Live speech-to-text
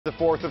The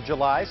 4th of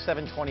July,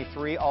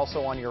 7:23,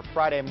 also on your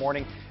Friday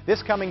morning.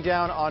 This coming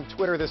down on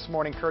Twitter this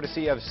morning,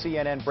 courtesy of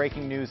CNN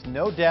Breaking News.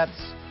 No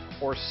deaths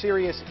or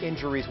serious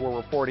injuries were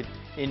reported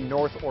in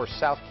North or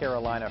South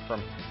Carolina from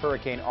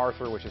Hurricane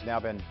Arthur, which has now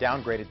been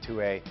downgraded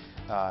to a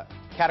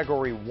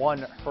Category 1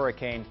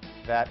 hurricane.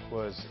 That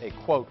was a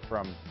quote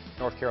from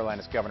North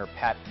Carolina's Governor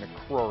Pat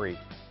McCrory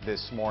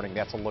this morning.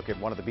 That's a look at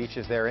one of the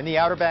beaches there in the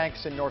Outer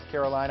Banks in North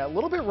Carolina. A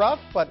little bit rough,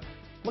 but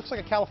looks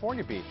like a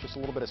California beach. Just a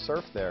little bit of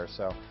surf there.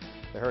 So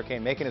the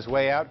hurricane making his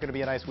way out. Going to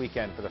be a nice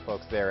weekend for the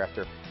folks there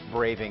after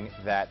braving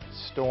that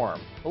storm.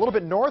 A little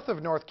bit north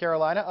of North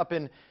Carolina, up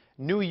in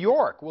New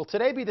York. Will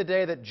today be the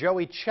day that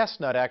Joey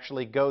Chestnut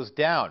actually goes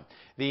down?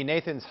 The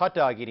Nathan's Hot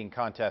Dog Eating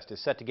Contest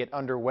is set to get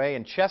underway,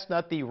 and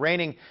Chestnut, the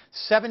reigning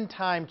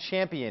 7-time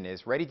champion,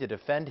 is ready to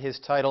defend his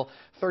title.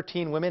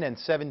 13 women and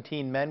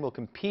 17 men will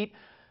compete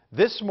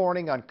this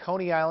morning on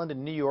Coney Island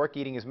in New York,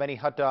 eating as many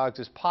hot dogs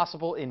as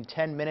possible in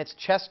 10 minutes.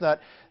 Chestnut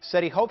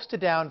said he hopes to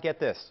down, get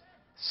this,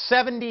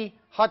 70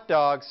 hot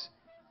dogs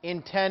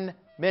in 10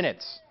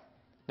 minutes.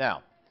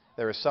 Now,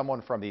 there is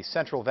someone from the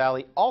Central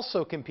Valley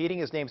also competing.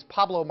 His name's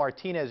Pablo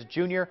Martinez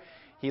Jr.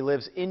 He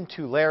lives in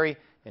Tulare,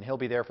 and he'll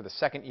be there for the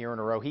second year in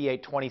a row. He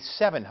ate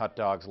 27 hot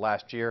dogs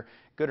last year.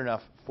 Good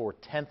enough for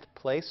 10th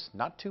place.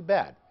 Not too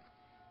bad.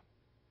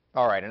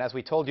 All right, and as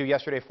we told you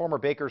yesterday, former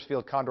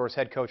Bakersfield Condors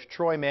head coach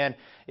Troy Mann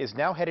is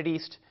now headed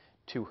east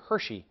to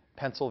Hershey,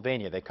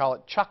 Pennsylvania. They call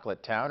it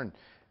Chocolate Town, and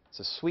it's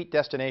a sweet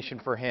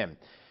destination for him.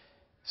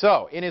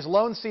 So, in his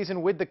lone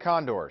season with the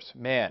Condors,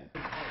 Mann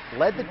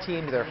led the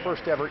team to their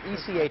first ever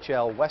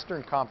ECHL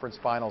Western Conference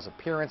Finals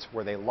appearance,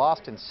 where they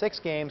lost in 6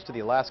 games to the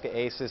Alaska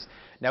Aces.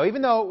 Now,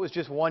 even though it was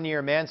just 1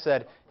 year, Mann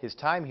said his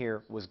time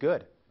here was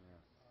good.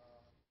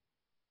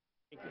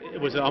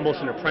 It was almost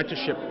an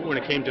apprenticeship when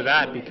it came to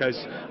that, because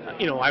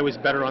I was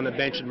better on the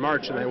bench in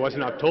March than I was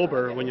in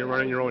October when you're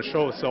running your own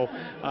show. So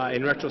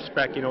in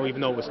retrospect,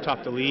 even though it was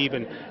tough to leave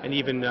and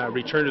even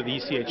return to the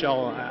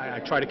ECHL, I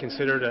try to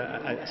consider it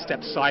a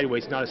step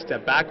sideways, not a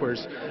step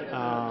backwards,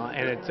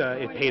 and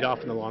it paid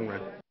off in the long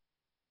run.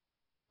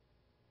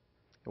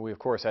 We, of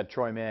course, had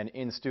Troy Mann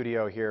in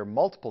studio here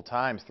multiple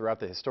times throughout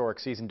the historic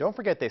season. Don't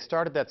forget, they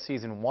started that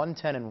season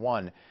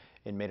 1-10-1.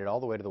 And made it all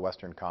the way to the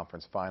Western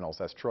Conference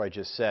Finals. As Troy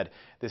just said,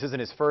 this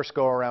isn't his first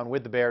go-around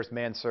with the Bears.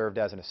 Mann served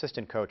as an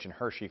assistant coach in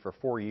Hershey for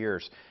 4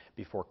 years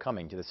before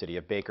coming to the city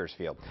of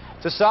Bakersfield.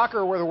 To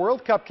soccer, where the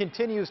World Cup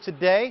continues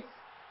today.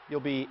 You'll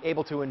be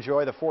able to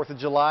enjoy the 4th of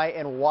July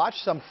and watch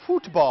some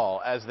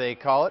football, as they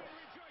call it.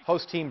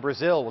 Host team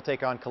Brazil will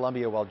take on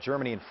Colombia, while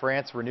Germany and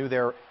France renew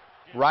their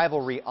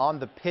rivalry on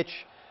the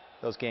pitch.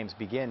 Those games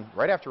begin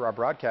right after our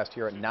broadcast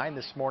here at 9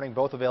 this morning,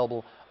 both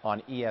available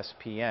on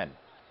ESPN.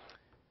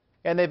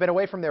 And they've been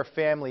away from their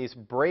families,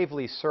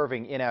 bravely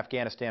serving in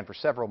Afghanistan for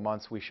several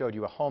months. We showed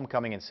you a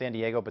homecoming in San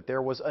Diego, but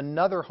there was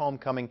another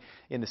homecoming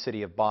in the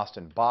city of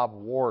Boston. Bob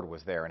Ward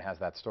was there and has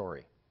that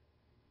story.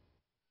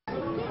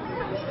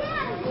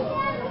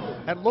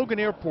 At Logan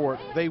Airport,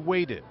 they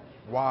waited.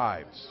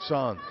 Wives,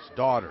 sons,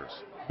 daughters,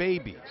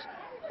 babies,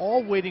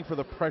 all waiting for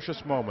the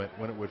precious moment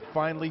when it would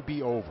finally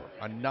be over.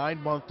 A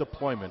 9-month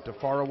deployment to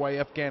faraway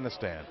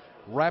Afghanistan,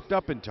 wrapped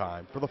up in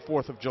time for the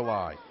 4th of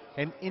July.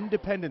 And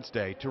Independence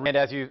Day And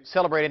as you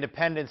celebrate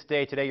Independence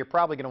Day today, you're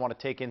probably going to want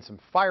to take in some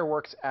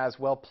fireworks as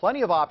well.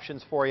 Plenty of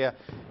options for you.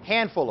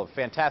 Handful of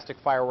fantastic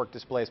firework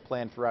displays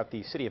planned throughout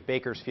the city of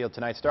Bakersfield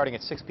tonight, starting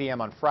at 6 p.m.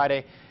 on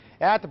Friday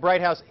at the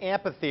Bright House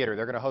Amphitheater.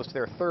 They're going to host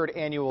their 3rd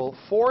annual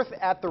 4th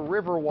at the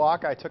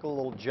Riverwalk. I took a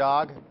little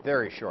jog,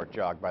 very short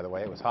jog, by the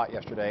way. It was hot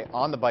yesterday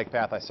on the bike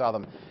path. I saw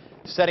them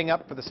setting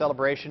up for the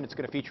celebration. It's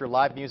going to feature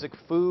live music,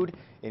 food,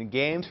 and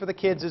games for the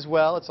kids as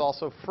well. It's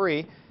also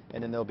free.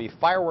 And then there'll be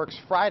fireworks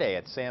Friday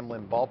at Sam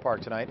Lynn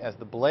Ballpark tonight as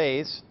the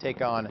Blaze take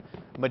on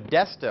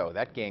Modesto.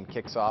 That game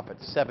kicks off at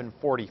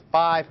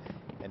 7:45,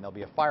 and there'll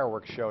be a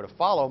fireworks show to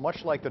follow,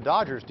 much like the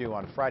Dodgers do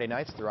on Friday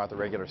nights throughout the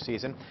regular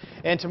season.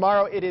 And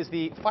tomorrow it is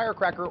the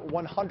Firecracker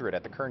 100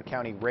 at the Kern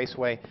County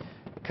Raceway.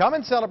 Come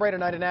and celebrate a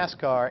night of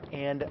NASCAR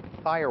and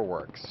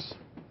fireworks.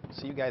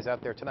 See you guys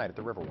out there tonight at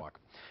the Riverwalk.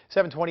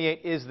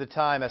 7:28 is the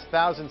time as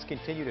thousands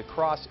continue to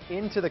cross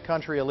into the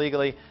country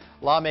illegally.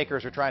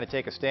 Lawmakers are trying to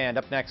take a stand.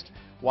 Up next,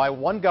 why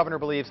one governor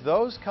believes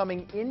those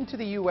coming into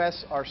the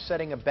U.S. are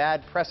setting a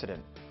bad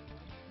precedent.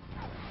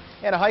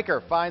 And a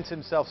hiker finds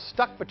himself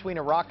stuck between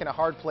a rock and a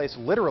hard place,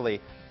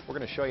 literally. We're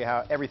going to show you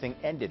how everything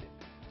ended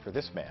for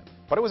this man.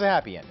 But it was a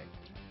happy ending.